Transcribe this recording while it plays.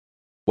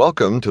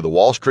Welcome to the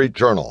Wall Street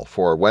Journal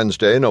for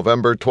Wednesday,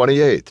 November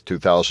 28,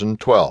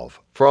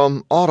 2012,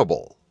 from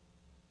Audible.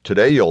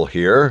 Today you'll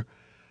hear,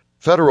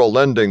 Federal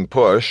lending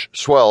push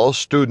swells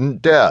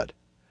student debt,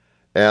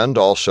 and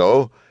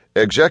also,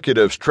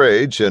 executives'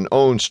 trades in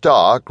own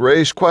stock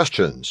raise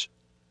questions.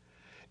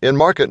 In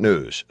market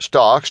news,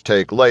 stocks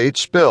take late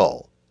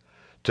spill.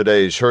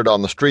 Today's Heard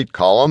on the Street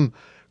column,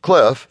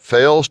 Cliff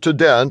fails to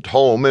dent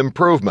home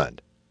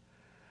improvement.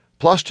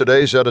 Plus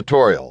today's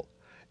editorial,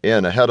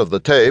 in Ahead of the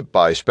Tape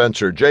by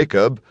Spencer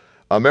Jacob,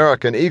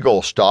 American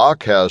Eagle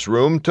stock has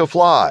room to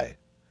fly.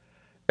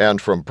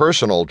 And from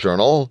Personal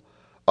Journal,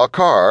 a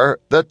car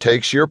that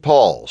takes your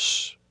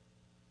pulse.